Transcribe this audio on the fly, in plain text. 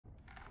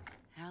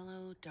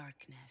Hello,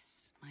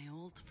 darkness, my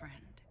old friend.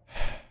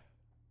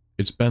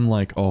 It's been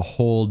like a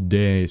whole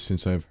day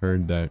since I've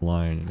heard that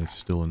line, and it's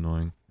still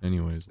annoying.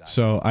 Anyways,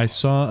 so I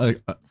saw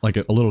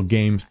a little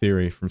game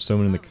theory from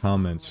someone in the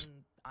comments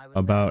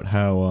about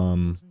how,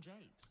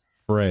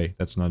 Frey,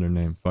 that's not her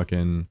name,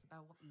 fucking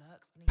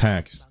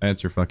Pax,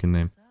 that's her fucking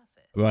name,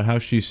 about how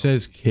she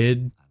says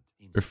kid,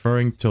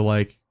 referring to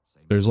like,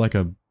 there's like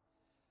a,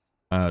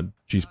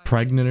 she's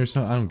pregnant or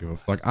something, I don't give a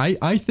fuck.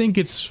 I think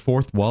it's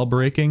fourth wall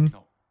breaking,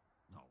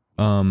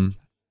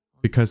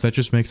 because that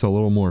just makes a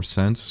little more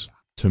sense,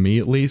 to me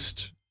at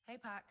least,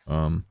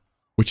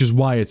 which is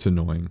why it's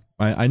annoying.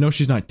 I know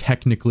she's not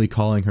technically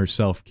calling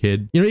herself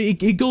kid. You know,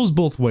 it goes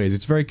both ways.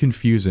 It's very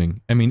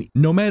confusing. I mean,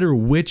 no matter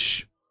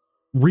which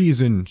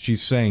reason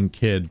she's saying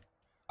kid,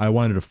 I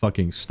wanted to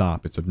fucking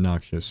stop. It's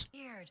obnoxious.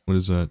 What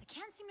is that?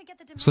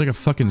 It's like a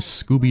fucking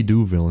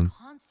Scooby-Doo villain.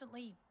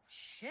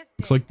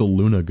 Looks like the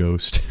Luna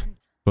ghost,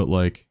 but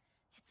like,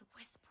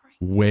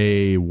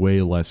 way,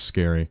 way less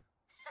scary.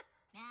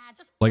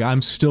 Like,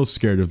 I'm still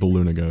scared of the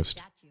Luna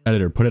ghost.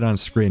 Editor, put it on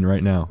screen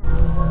right now.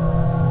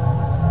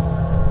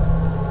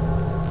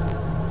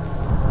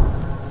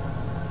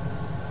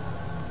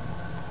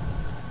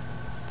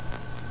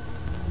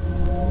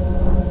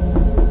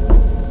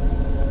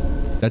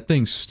 That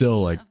thing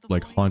still,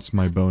 like haunts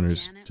my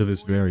boners to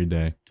this very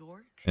day.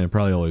 And it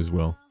probably always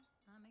will.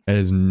 That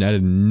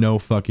had no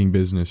fucking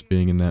business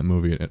being in that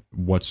movie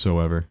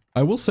whatsoever.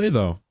 I will say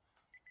though,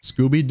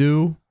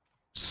 Scooby-Doo,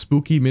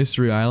 Spooky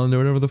Mystery Island or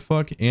whatever the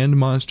fuck, and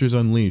Monsters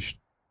Unleashed,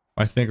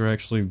 I think are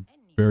actually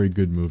very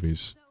good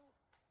movies.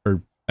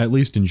 Or at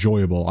least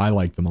enjoyable. I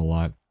like them a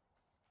lot.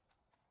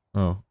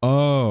 Oh.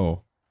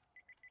 Oh.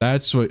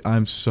 That's what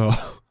I'm so...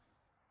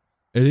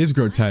 It is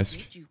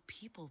grotesque.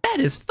 That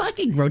is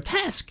fucking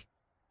grotesque.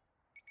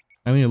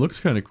 I mean, it looks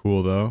kind of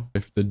cool, though.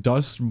 If the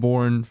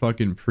Dustborn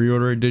fucking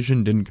pre-order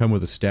edition didn't come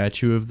with a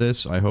statue of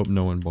this, I hope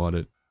no one bought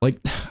it.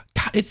 Like,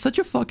 God, it's such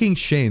a fucking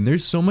shame.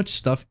 There's so much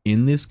stuff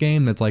in this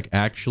game that's, like,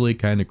 actually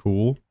kind of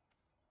cool.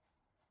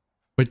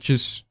 But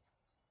just...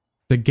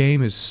 the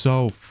game is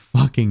so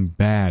fucking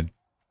bad.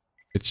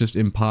 It's just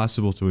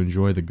impossible to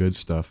enjoy the good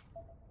stuff.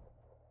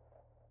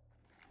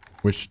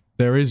 Which,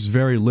 there is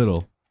very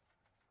little.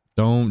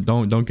 Don't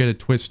get it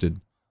twisted.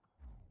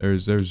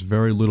 There's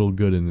very little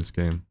good in this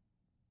game.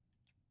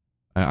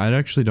 I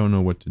actually don't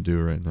know what to do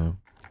right now.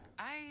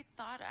 I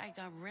thought I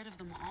got rid of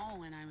them all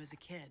when I was a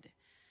kid.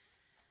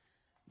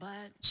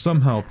 But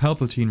Somehow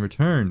Palpatine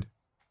returned.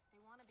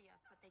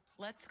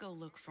 let's go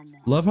look for more.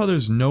 Love how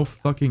there's no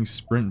fucking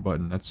sprint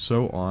button. That's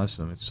so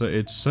awesome.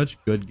 It's such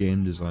good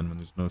game design when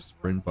there's no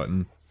sprint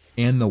button,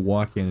 and the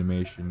walk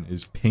animation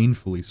is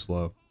painfully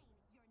slow.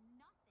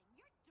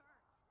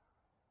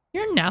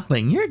 You're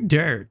nothing. You're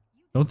dirt.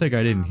 Don't think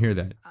I didn't hear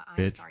that,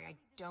 bitch. I'm sorry,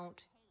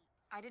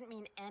 I didn't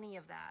mean any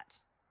of that.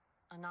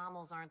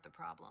 Anomals aren't the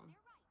problem.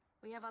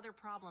 We have other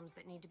problems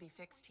that need to be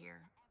fixed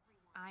here.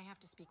 I have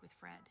to speak with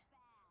Fred.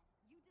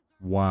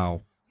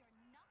 Wow.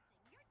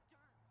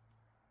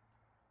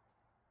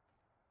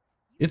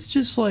 It's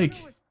just like...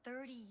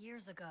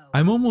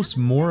 I'm almost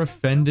more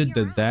offended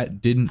that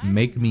that didn't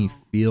make me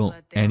feel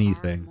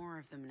anything.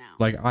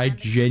 Like, I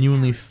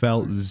genuinely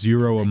felt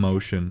zero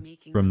emotion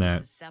from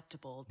that.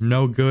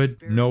 No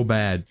good, no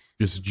bad,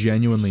 just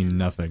genuinely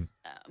nothing.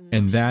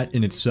 And that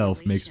in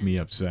itself makes me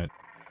upset.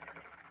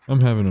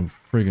 I'm having a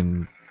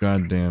friggin'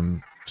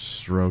 goddamn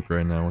stroke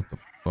right now, what the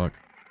fuck?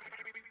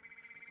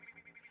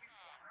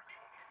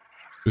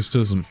 This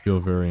doesn't feel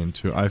very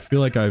intuitive. I feel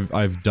like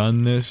I've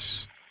done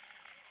this,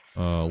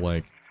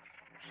 like,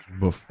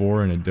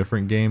 before in a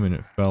different game, and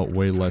it felt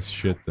way less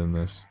shit than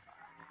this.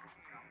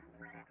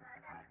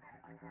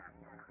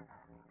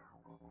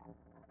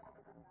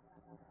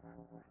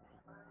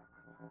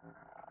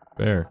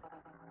 There.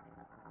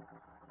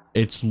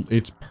 It's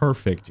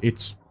perfect.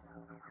 It's...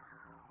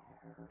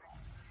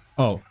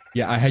 Oh,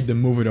 yeah, I had to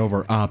move it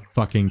over a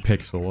fucking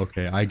pixel.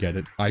 Okay, I get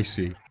it. I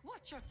see.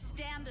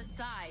 Stand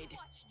aside.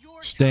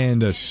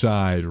 Stand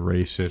aside,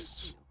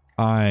 racists.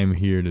 I'm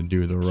here to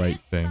do the right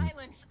thing.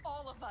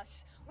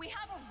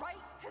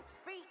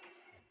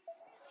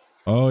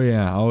 Oh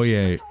yeah, oh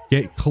yeah.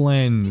 Get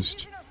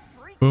cleansed.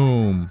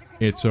 Boom.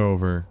 It's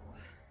over.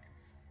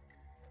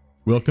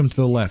 Welcome to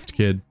the left,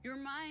 kid. Your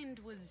mind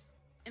was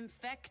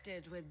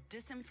infected with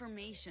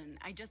disinformation.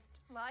 I just...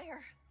 Liar.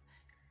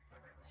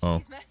 Oh.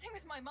 She's messing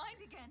with my mind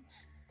again.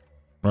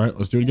 Alright,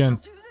 let's do it again.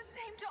 She'll do the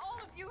same to all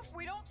of you if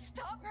we don't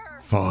stop her.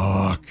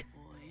 Fuck.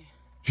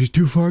 She's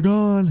too far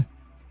gone.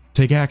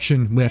 Take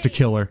action. We have to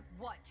kill her.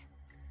 What?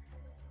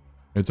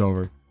 It's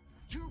over.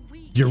 You're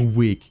weak. You're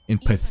weak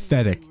and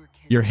pathetic.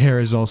 Your hair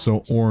is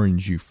also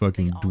orange, you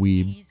fucking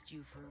dweeb.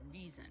 You for a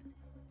reason.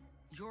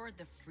 You're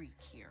the freak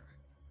here.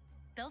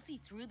 They'll see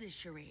through this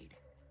charade.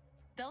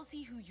 They'll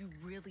see who you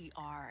really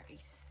are, a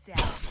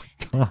sad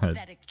and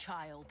pathetic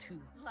child who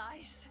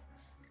lies.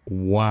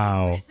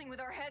 Wow. Messing with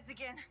our heads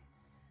again.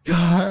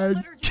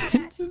 God,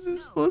 this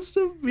is supposed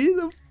to be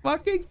the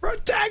fucking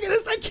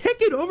protagonist. I can't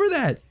get over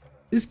that.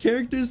 This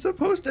character is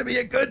supposed to be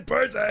a good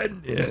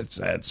person.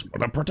 That's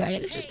what a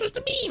protagonist is supposed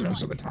to be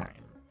most of the time.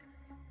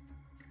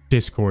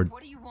 Discord.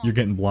 What do you want? You're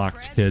getting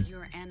blocked, Fred's kid.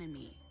 your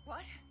enemy.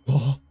 What?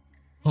 Oh,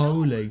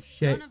 holy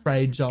shit, none of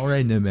Fred's this is our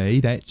enemy.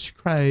 That's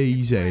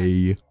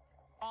crazy.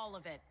 All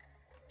of it.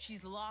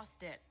 She's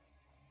lost it.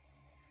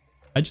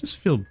 I just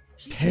feel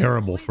She's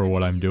terrible for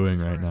what I'm poisoning you doing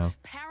with right her now.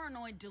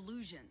 Paranoid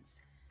delusions.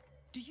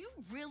 Do you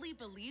really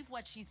believe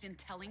what she's been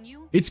telling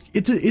you? It's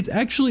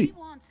actually, She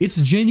wants it's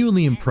to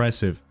genuinely end,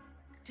 impressive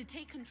to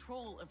take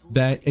control of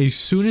that liberty. as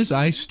soon as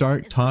I She start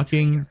is the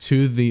talking traitor.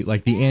 to the,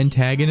 like, the And she wants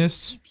to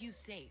antagonists, keep you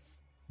safe.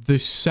 the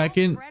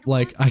second, Fred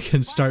like, wants I is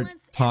can start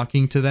violence and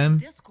talking to them,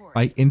 discord.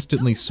 I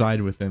instantly No, side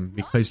that's with them not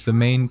because the true.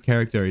 main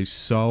character is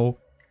so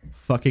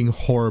fucking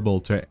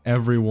horrible to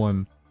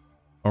everyone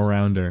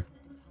around her.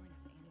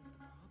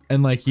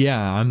 And like, yeah,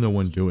 I'm the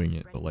one doing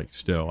it, but like,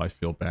 still, I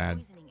feel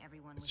bad.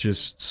 It's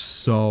just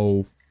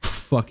so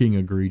fucking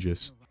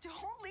egregious. Don't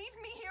leave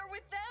me here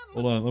with them.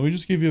 Hold on, let me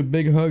just give you a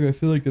big hug. I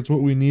feel like that's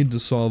what we need to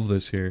solve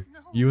this here. No.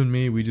 You and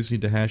me, we just need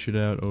to hash it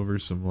out over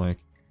some, like,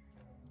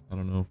 I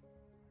don't know,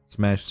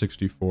 Smash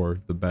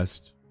 64, the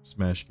best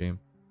Smash game.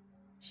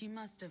 She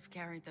must have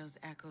carried those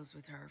echoes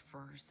with her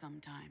for some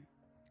time.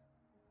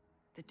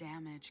 The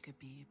damage could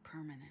be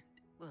permanent.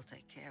 We'll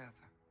take care of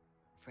her.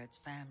 Fred's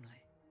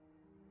family.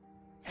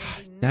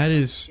 And we That never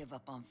is- give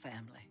up on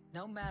family,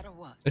 no matter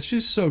what. That's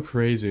just so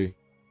crazy.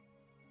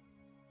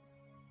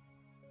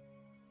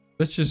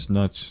 That's just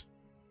nuts.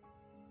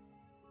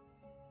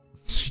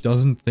 She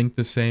doesn't think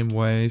the same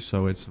way,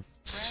 so it's a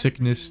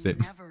sickness that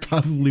never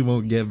probably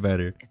won't get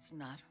better. It's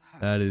not her.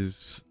 That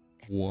is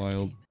it's the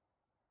wild. demon.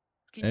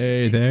 Can you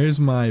Hey, fix there's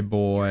it? my Here's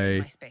boy.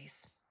 my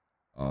space.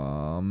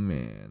 Oh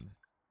man.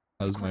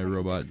 How's Of my course I can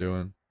robot fix it.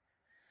 doing?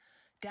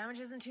 Damage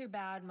isn't too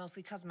bad,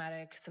 mostly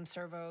cosmetic. Some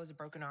servos, a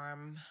broken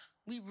arm.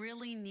 We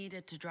really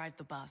needed to drive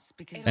the bus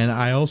because And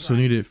I also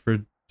need it for...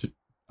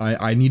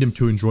 I need him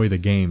to enjoy the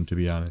game, to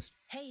be honest.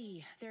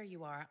 Hey, there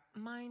you are.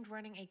 Mind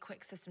running a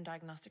quick system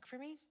diagnostic for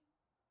me?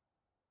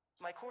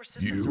 My core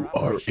systems You are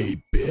are operational.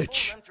 a The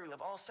bitch. full run-through of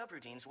all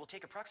subroutines will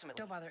take approximately...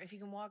 Don't bother. If you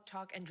can walk,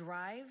 talk, and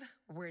drive,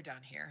 we're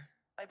done here.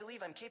 I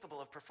believe I'm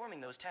capable of performing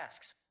those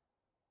tasks.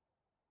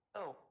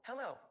 Oh,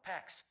 hello,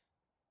 Pax.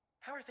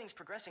 How are things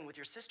progressing with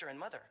your sister and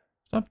mother?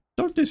 Stop!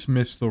 Don't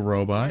dismiss the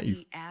robot, you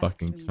Daddy asked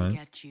fucking me to cunt.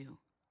 get you.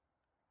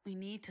 We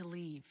need to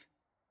leave.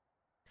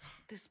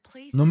 This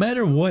place. No is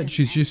matter what, broken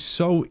she's and- just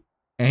so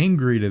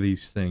angry to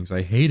these things.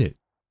 I hate it.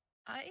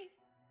 I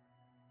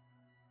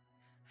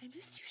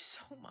missed you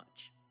so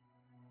much.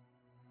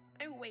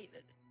 I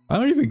waited.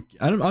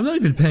 I'm not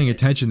even paying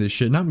attention to this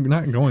shit, and I'm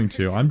not going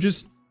to. I'm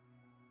just...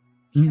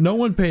 No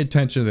one pay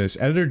attention to this.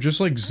 Editor, just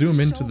like zoom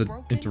so into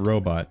broken.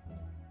 Robot.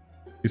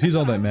 Because he's I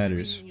all thought that I was the matters.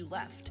 reason you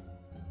left.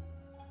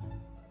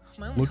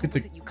 My only Look hope at the-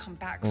 is that you come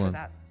back hold for on.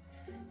 that.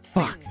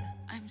 Fuck. thing.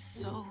 I'm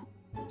so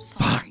Fuck.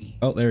 sorry.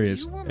 Oh, there he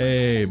is. You were my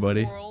Hey, whole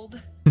buddy. world.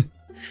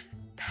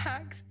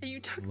 Pax, and you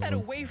took that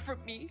Hello. away from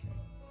me.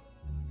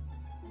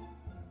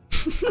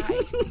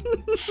 I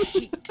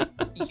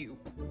hate you.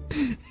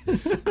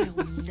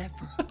 I'll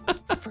never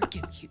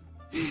forgive you.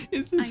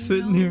 He's I just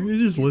sitting know here. He's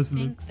just you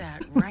listening. Think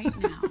that right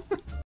now.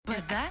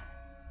 Is that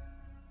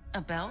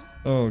a bell?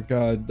 Oh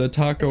god, the The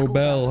Taco school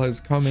Bell bell. has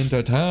come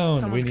into town.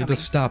 We Someone's need to coming.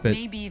 stop it.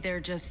 Maybe they're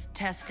just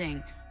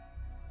testing.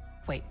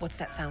 Wait, what's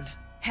that sound?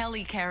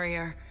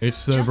 Helicarrier.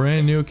 It's the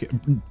brand new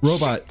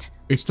robot. Shit.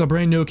 It's the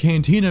brand new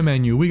cantina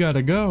menu. We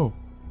gotta go.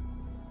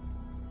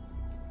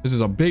 This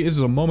is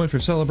a moment for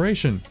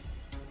celebration.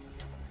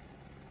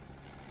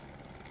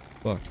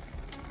 Fuck.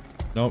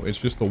 No, it's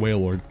just the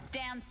Wailord.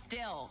 Stand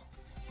still.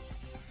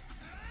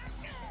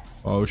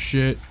 Oh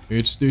shit.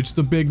 It's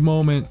the big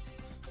moment.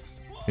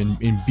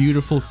 In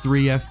beautiful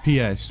 3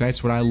 FPS.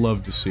 That's what I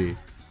love to see.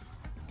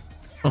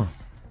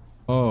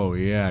 Oh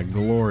yeah,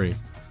 glory.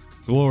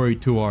 Glory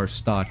to our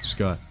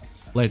Statska.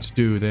 Let's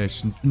do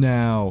this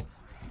now.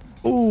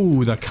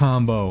 Ooh, the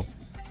combo.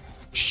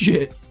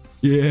 Shit.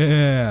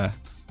 Yeah.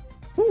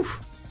 Whew.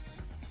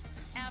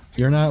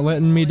 You're not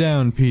letting me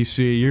down,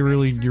 PC. You're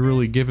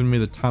really giving me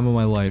the time of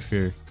my life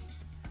here.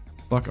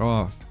 Fuck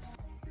off.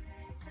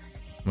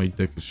 My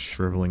dick is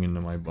shriveling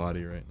into my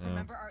body right now.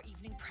 Remember our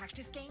evening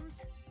practice games?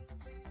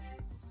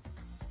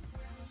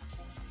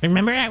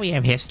 Remember how we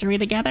have history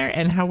together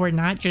and how we're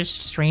not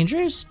just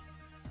strangers?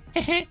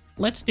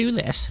 Let's do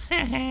this.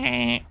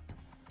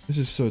 This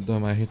is so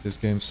dumb. I hate this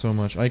game so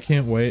much. I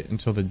can't wait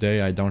until the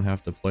day I don't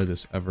have to play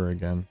this ever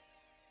again.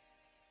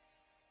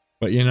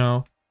 But you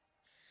know,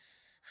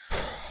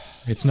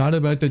 it's not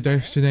about the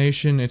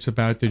destination, it's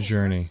about the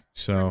journey.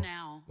 So, For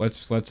now.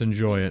 let's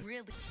enjoy it.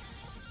 Really.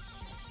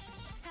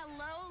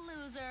 Hello,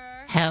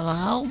 loser.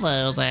 Hello,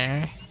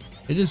 loser.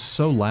 It is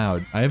so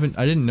loud. I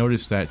didn't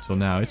notice that till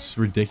now. It's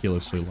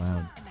ridiculously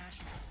loud.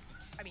 Imagine.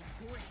 I mean,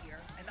 you're here,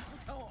 and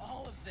also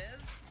all of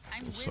this.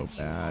 I'm It's so with you.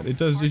 bad. It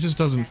just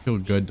doesn't feel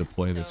good to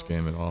play this So,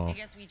 game at all. I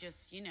guess we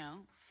just,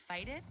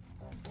 fight it.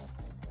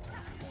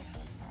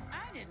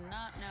 I did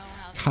not know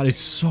how. God, it's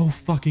so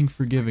fucking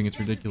forgiving. It's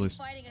ridiculous.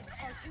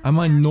 I'm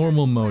on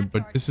normal mode,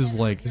 but this is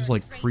like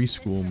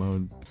preschool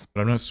mode.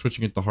 But I'm not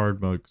switching it to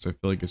hard mode because I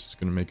feel like it's just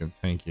gonna make him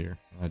tankier.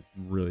 I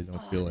really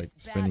don't feel Oh, like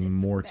this bat spending is the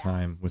more best.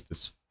 time with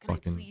this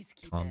fucking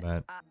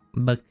combat.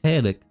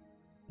 Mechanic.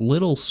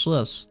 Little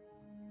sus.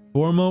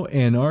 Formo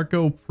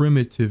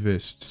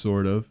anarcho-primitivist,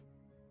 sort of.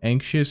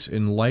 Anxious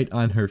and light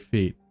on her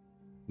feet.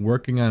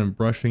 Working on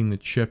brushing the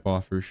chip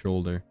off her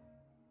shoulder.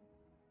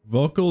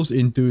 Vocals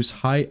induce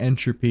high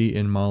entropy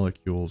in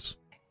molecules.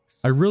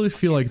 I really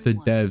feel like the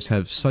devs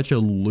have such a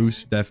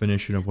loose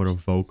definition of what a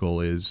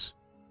vocal is.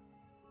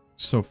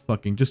 So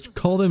fucking, just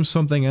call them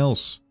something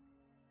else.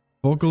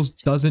 Vocals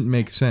doesn't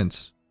make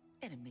sense.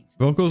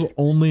 Vocals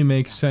only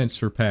make sense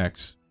for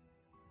PAX.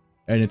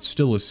 And it's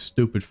still a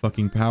stupid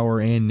fucking power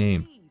and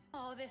name.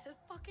 Oh, this is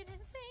fucking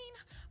insane.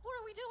 What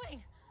are we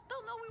doing?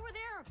 They'll know we were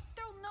there.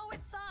 They'll know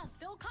it's us.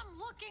 They'll come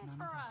looking None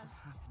for of us. this is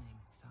happening,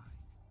 Sai.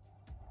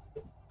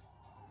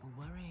 You're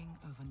worrying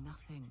over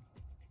nothing.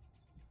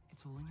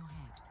 It's all in your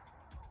head.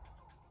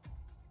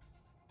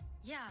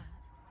 Yeah.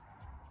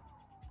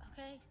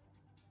 Okay.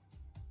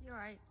 You're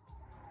right.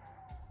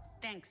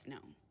 Thanks, no.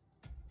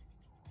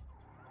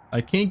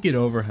 I can't get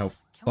over how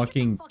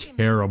fucking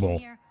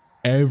terrible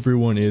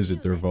everyone is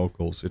at their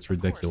vocals. It's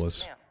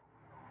ridiculous.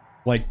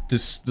 Like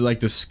this, like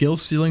the skill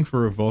ceiling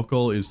for a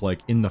vocal is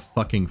like in the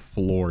fucking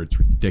floor. It's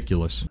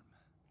ridiculous.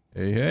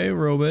 Hey, hey,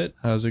 Robot.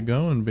 How's it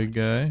going, big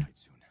guy?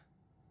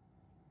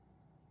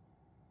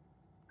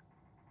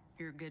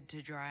 You're good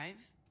to drive?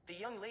 The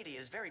young lady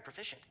is very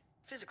proficient.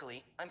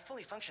 Physically, I'm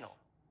fully functional.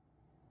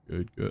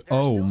 Good, good.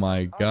 Oh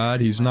my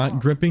god, he's not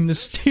gripping the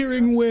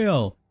steering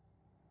wheel!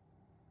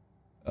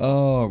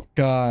 Oh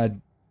god.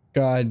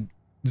 God.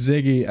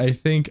 Ziggy, I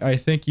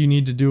think you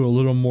need to do a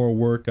little more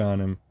work on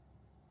him.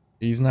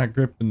 He's not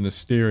gripping the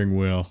steering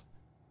wheel.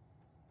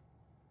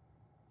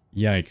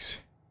 Yikes.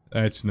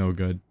 That's no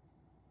good.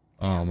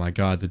 Oh my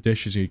god, the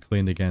dishes need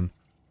cleaned again.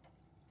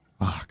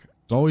 Fuck.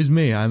 It's always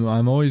me.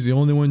 I'm always the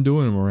only one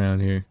doing them around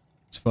here.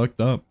 It's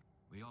fucked up.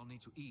 We all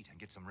need to eat and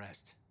get some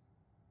rest.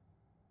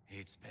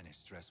 It's been a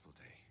stressful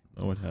day.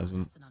 No, it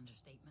hasn't. That's an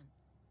understatement.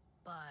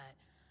 But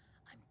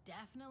I'm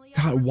definitely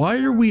God,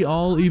 why are we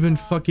all even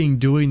fucking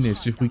doing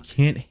this if we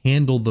can't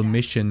handle the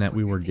mission that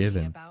we were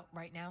given?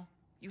 Right now,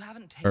 you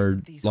haven't Or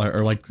tasted these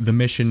like the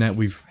mission that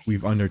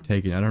we've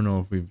undertaken. I don't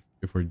know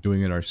if we're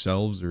doing it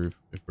ourselves or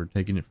if we're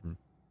taking it from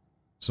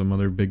some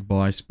other big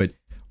boss, but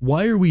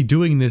why are we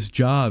doing this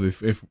job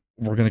if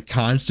we're gonna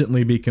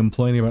constantly be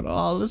complaining about,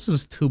 oh, this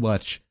is too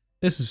much.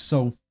 This is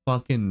so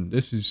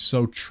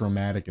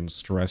traumatic and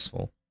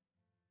stressful.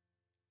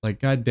 Like,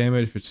 god damn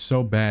it, if it's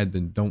so bad,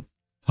 then don't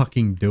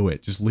fucking do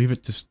it. Just leave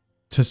it to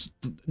just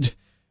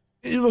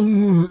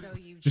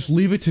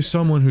leave it to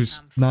someone who's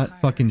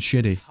not fucking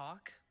shitty.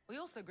 We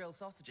also grill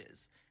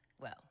sausages.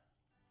 Well,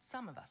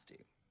 some of us do.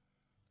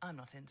 I'm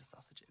not into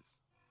sausages.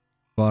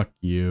 Fuck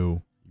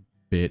you,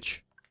 bitch.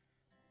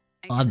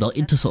 I'm not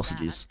into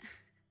sausages.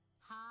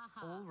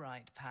 All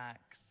right, Pax.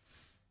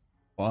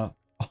 Fuck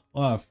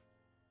off.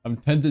 I'm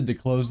tempted to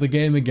close the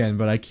game again,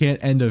 but I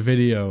can't end a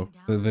video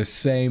the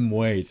same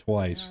way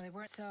twice. No, they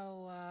weren't.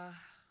 So,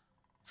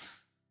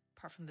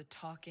 apart from the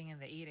talking and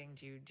the eating,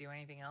 do you do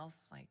anything else?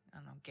 Like, I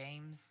don't know,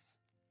 games?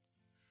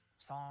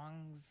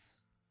 Songs?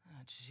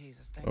 Oh,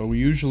 Jesus. We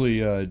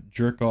usually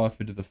jerk off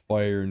into the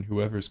fire, and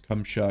whoever's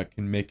cum shot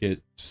can make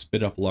it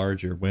spit up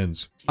larger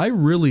wins. I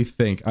really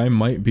think I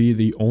might be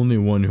the only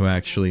one who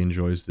actually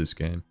enjoys this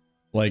game.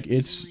 Like,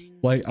 it's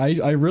like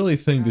I really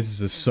think this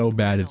is a so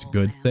bad it's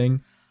good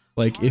thing.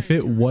 Like, if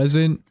it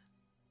wasn't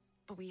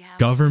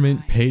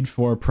government paid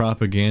for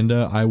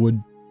propaganda, I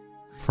would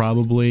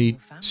probably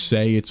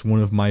say it's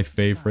one of my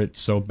favorite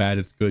so bad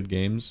it's good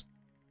games.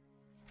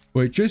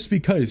 But just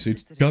because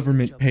it's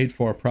government paid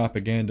for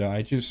propaganda,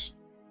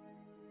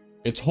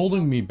 it's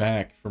holding me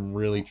back from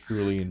really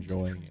truly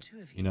enjoying it,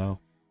 you know?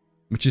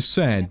 Which is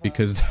sad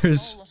because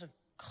there's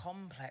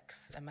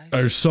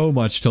so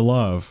much to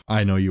love.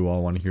 I know you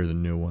all want to hear the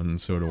new one,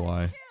 and so do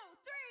I.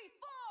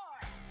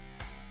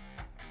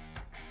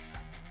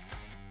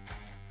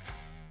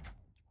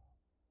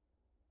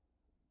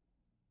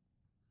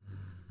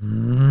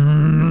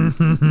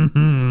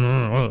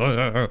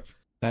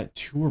 That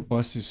tour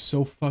bus is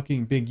so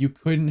fucking big. You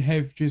couldn't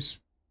have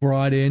just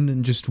brought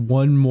in just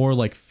one more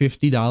like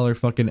 $50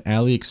 fucking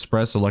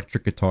AliExpress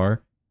electric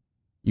guitar?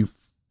 You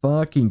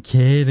fucking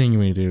kidding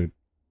me, dude?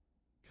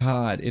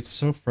 God, it's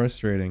so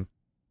frustrating.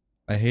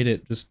 I hate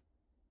it. Just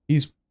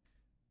he's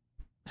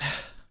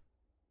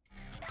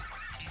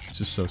it's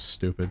just so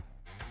stupid.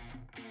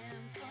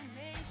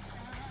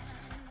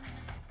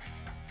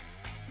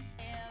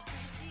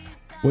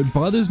 What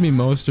bothers me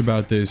most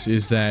about this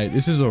is that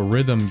this is a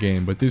rhythm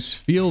game, but this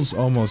feels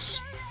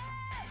almost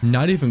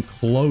not even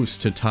close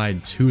to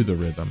tied to the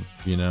rhythm,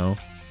 you know?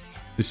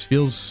 This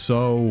feels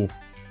so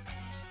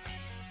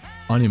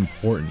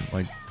unimportant,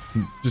 like,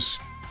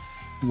 just,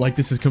 like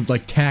this is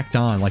like tacked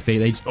on, like they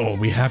just, oh,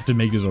 we have to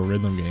make this a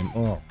rhythm game,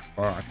 oh,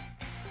 fuck.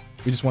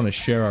 We just want to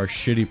share our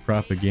shitty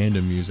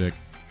propaganda music.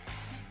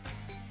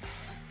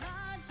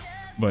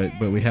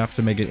 But we have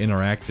to make it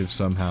interactive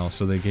somehow,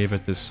 so they gave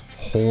it this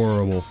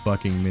horrible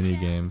fucking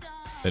minigame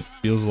that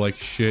feels like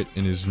shit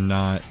and is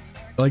not...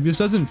 Like, this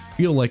doesn't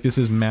feel like this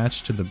is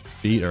matched to the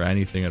beat or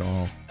anything at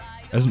all.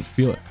 It doesn't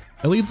feel...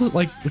 At least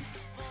like,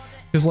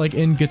 because like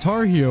in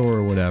Guitar Hero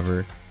or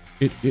whatever,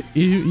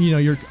 you know,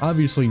 you're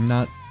obviously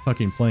not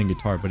fucking playing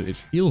guitar, but it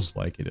feels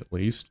like it at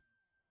least.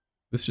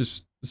 This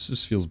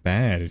just feels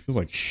bad. It feels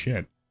like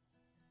shit.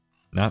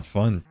 Not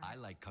fun. I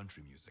like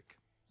country music.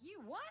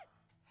 You what?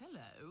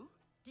 Hello?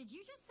 Did you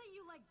just say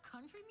you like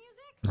country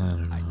music? I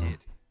don't know. I did.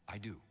 I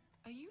do.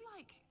 Are you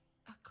like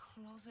a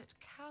closet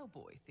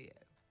cowboy, Theo?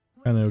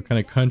 Kind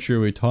of country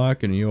are we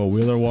talking? Are you a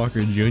Wheeler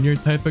Walker Jr.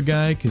 type of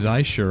guy? Cause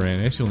I sure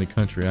am. That's the only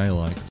country I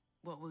like.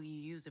 What will you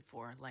use it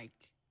for? Like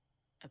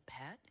a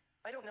pet?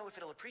 I don't know if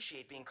it'll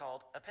appreciate being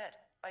called a pet.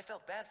 I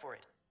felt bad for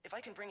it. If I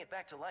can bring it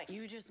back to life...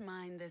 You just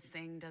mind this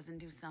thing doesn't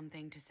do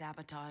something to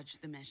sabotage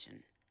the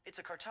mission. It's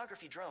a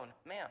cartography drone,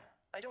 ma'am.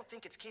 I don't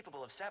think it's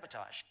capable of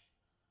sabotage.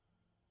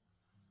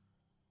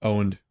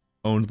 Owned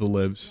the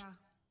lives.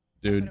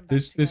 Dude,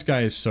 this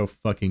guy is so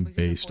fucking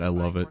based. I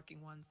love it.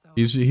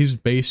 He's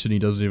based and he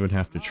doesn't even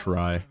have to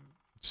try.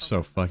 It's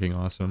so fucking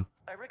awesome.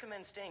 I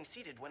recommend staying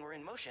seated when we're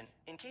in motion,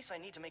 in case I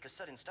need to make a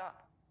sudden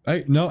stop.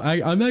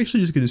 I'm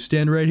actually just gonna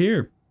stand right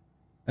here.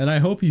 And I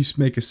hope you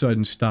make a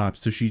sudden stop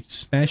so she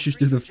smashes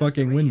through the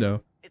fucking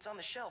window. It's on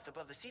the shelf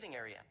above the seating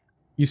area.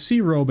 You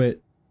see, Robot,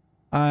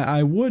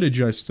 I would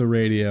adjust the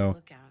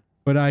radio,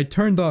 but I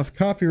turned off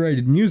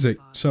copyrighted music,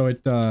 so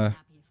it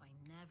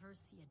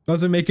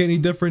doesn't make any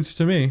difference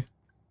to me.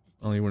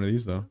 Only one of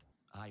these though.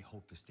 I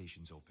hope the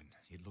station's open.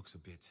 It looks a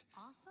bit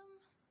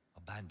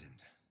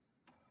abandoned.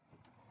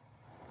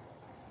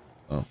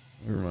 Oh,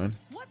 never mind.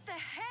 What the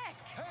heck?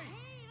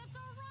 Hey, that's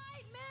all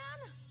right,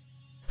 man.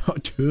 Oh,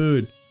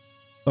 dude.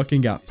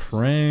 Fucking got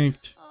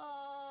pranked.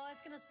 Oh,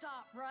 it's gonna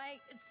stop, right?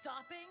 It's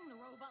stopping? The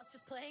robot's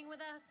just playing with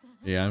us?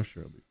 Yeah, I'm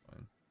sure it'll be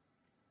fine.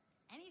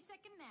 Any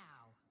second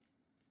now.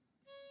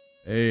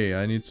 Hey,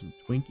 I need some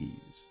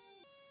Twinkies.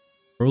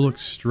 Bro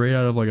looks straight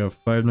out of like a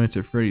Five Nights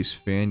at Freddy's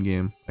fan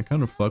game. I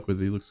kind of fuck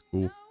with it. He looks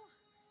cool.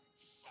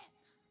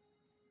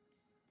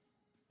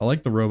 I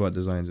like the robot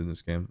designs in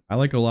this game. I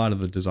like a lot of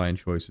the design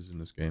choices in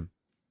this game.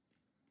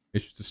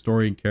 It's just the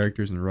story and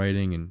characters and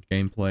writing and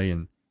gameplay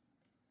and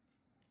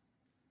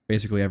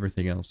basically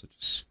everything else. It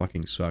just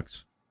fucking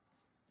sucks.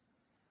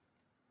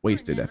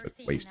 Wasted effort,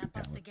 wasted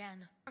talent.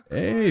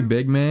 Hey,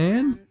 big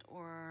man.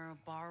 Or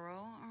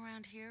borrow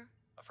around here?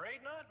 Afraid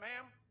not,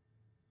 ma'am.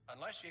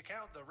 Unless you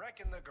count the wreck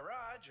in the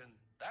garage, and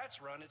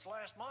that's run its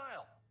last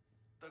mile.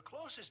 The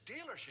closest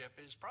dealership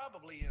is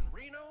probably in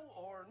Reno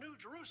or New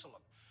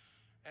Jerusalem.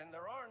 And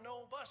there are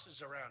no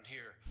buses around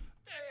here,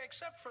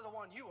 except for the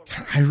one you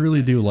arrived. I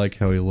really do like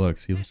how he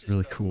looks. He looks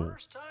really cool.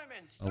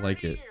 I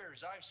like it.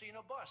 I've seen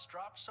a bus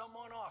drop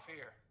someone off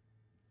here.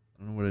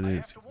 I don't know what it is. I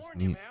have to warn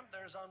you, ma'am,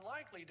 there's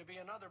unlikely to be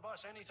another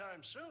bus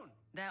anytime soon.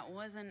 That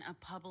wasn't a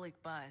public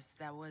bus.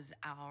 That was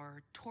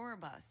our tour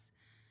bus.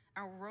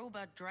 Our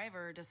robot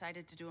driver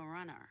decided to do a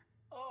runner.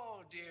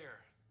 Oh,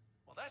 dear.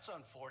 Well, that's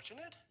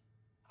unfortunate.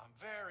 I'm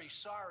very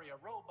sorry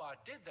a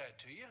robot did that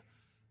to you.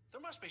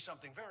 There must be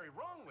something very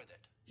wrong with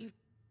it.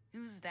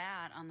 Who's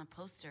that on the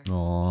poster? Aww.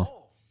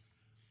 Oh,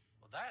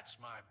 well, that's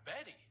my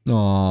Betty.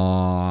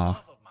 Aww.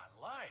 Love of my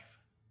life.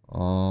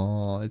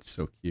 Aww, it's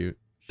so cute.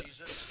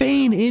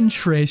 Feign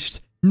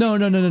interest. No.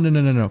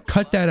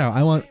 Cut that out.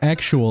 I want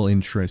actual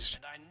interest.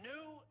 And I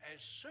knew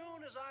as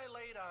soon as I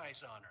laid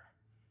eyes on her,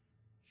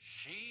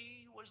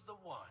 she was the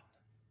one.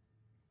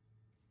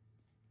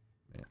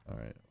 Yeah, all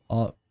right.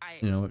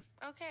 You know.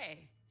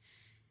 Okay.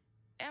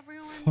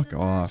 Everyone Fuck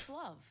deserves off.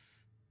 love.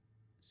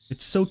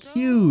 It's so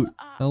cute.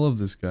 I love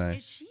this guy.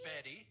 Is she?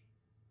 Betty?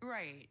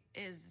 Right.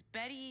 Is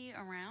Betty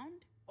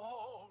around?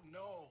 Oh,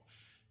 no.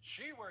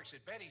 She works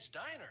at Betty's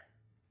Diner.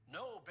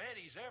 No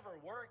Betty's ever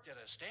worked at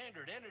a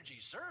Standard Energy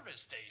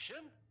service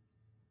station.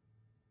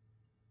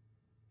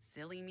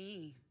 Silly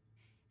me.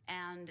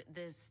 And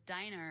this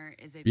diner,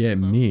 is it Yeah,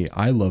 close? me.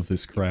 I love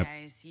this crap.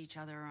 You guys see each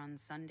other on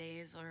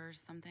Sundays or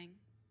something?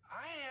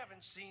 I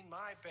haven't seen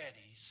my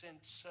Betty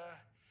since,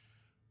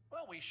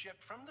 well, we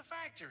shipped from the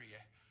factory.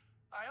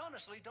 I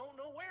honestly don't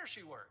know where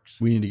she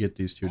works. We need to get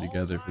these two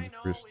together for the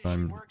first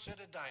time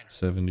in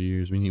 70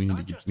 years. We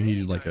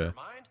need like a...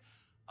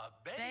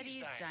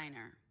 Betty's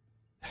Diner.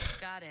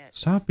 Got it.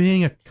 Stop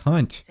being a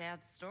cunt. Sad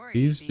story.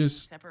 He's being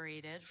just...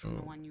 separated from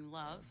the one you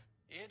love.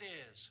 It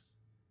is.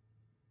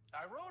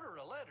 I wrote her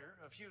a letter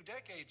a few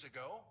decades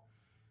ago,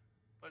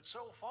 but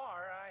so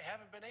far I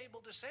haven't been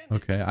able to send it.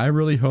 Okay, I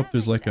really hope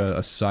there's like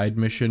a side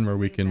mission where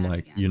we can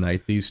like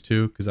unite these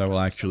two, because I will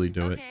actually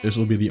do it. This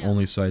will be the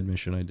only side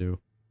mission I do.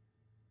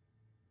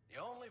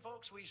 The only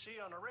folks we see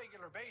on a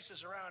regular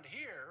basis around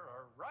here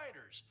are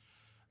riders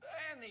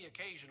and the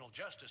occasional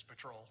justice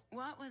patrol.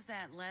 What was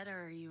that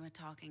letter you were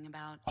talking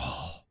about?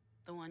 Oh.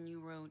 The one you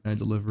wrote. Can I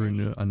deliver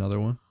another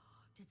one?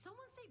 Did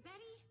someone say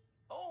Betty?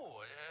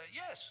 Oh,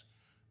 yes.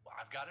 Well,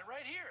 I've got it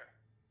right here.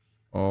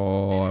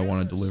 Oh, I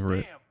want to deliver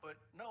it. But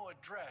no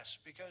address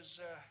because,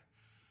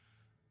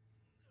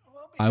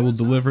 well, I will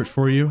deliver it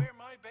for you.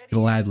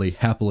 Gladly,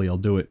 happily, I'll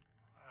do it.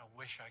 I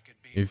wish I could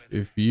be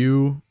If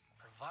you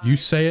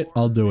say it,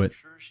 I'll do it.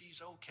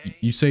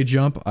 You say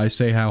jump, I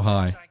say how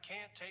high. I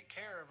can't take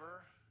care of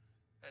her.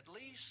 At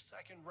least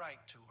I can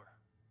write to her.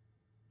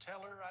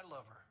 tell her I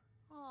love her.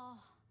 Oh,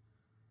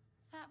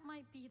 that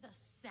might be the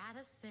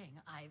saddest thing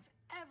I've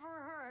ever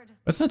heard.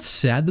 That's not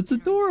sad, that's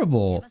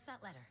adorable. Give us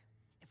that letter.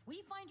 If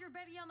we find your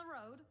Betty on the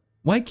road...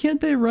 Why can't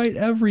they write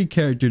every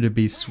character to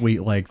be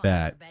sweet like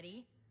that?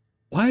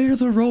 Why are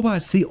the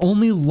robots the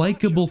only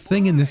likable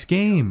thing in this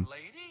game?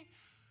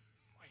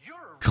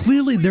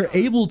 Clearly they're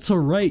able to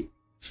write,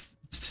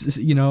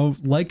 you know,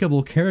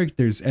 likable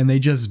characters, and they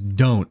just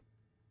don't.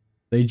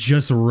 They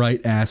just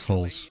write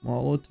assholes.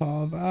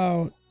 Molotov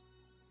out.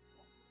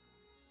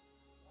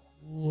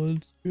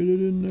 Let's get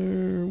it in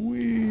there.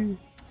 Wee.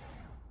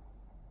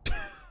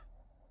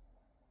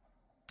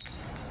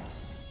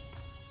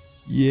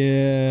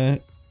 Yeah.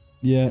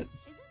 Yeah. Is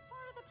this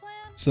part of the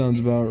plan? Sounds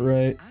about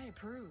right. I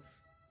approve.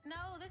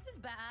 No, this is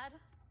bad.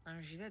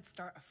 She did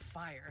start a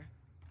fire.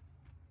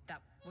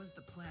 That was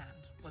the plan,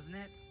 wasn't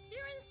it?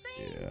 You're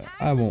insane. Yeah, Pax,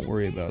 I won't just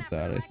worry saying about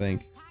that, I after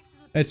think. Pax is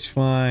a- It's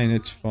fine,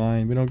 it's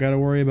fine. We don't gotta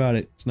worry about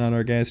it. It's not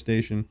our gas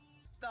station.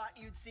 Thought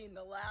you'd seen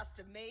the last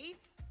of me?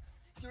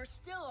 You're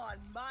still on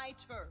my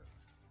turf.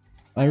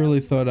 I really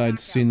thought I'd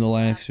seen the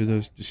last of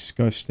those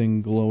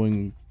disgusting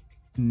glowing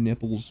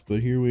nipples,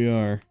 but here we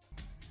are.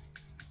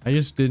 I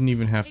just didn't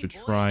even have to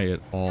try at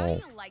How all.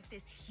 do you like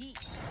this heat?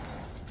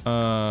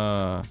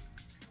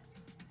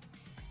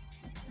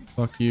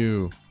 Fuck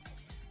you.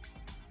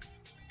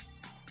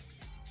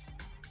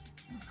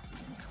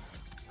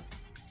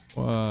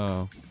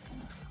 Wow.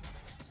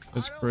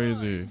 That's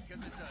crazy.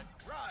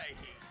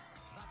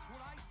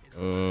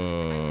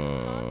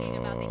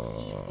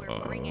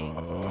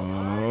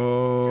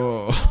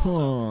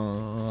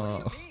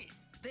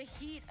 The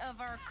heat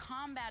of our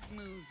combat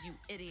moves, you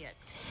idiot.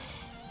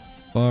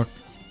 Fuck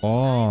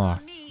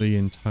off the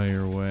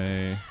entire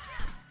way.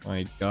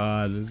 My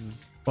god, this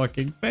is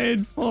fucking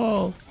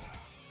painful.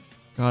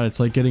 God, it's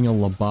like getting a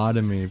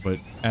lobotomy, but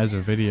as a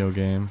video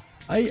game.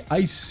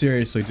 I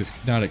seriously just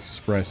cannot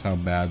express how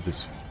bad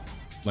this,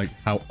 like,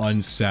 how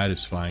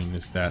unsatisfying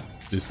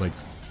this like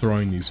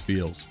throwing these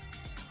feels.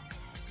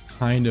 It's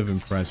kind of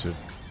impressive.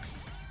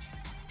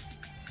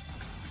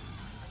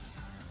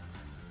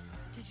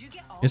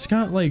 It's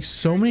got like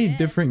so many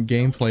different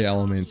gameplay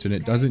elements and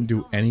it doesn't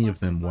do any of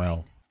them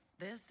well.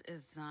 This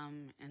is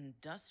some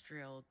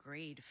industrial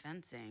grade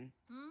fencing.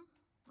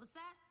 What's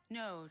that?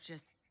 No,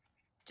 just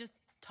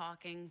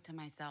talking to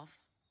myself.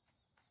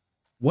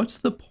 What's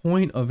the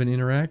point of an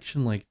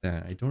interaction like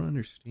that? I don't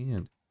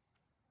understand.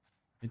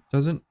 It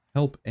doesn't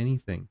help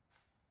anything.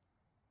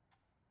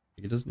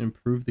 It doesn't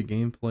improve the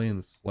gameplay in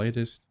the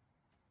slightest.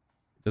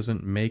 It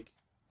doesn't make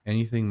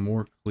anything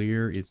more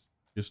clear. It's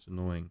just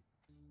annoying.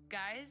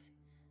 Guys,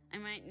 I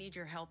might need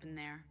your help in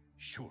there.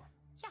 Sure.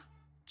 Yeah.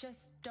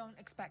 Just don't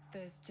expect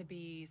this to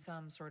be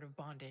some sort of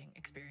bonding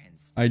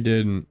experience. I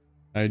didn't.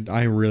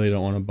 I really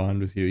don't want to bond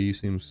with you. You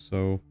seem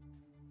so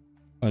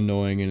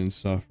annoying and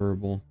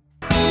insufferable.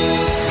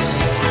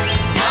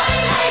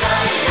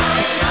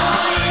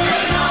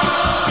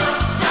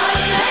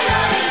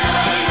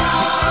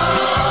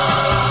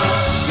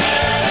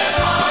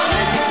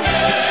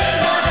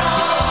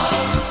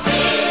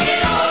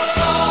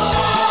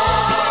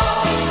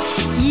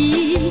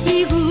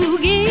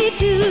 이국에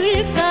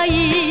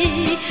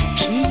들까이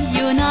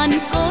피어난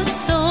꽃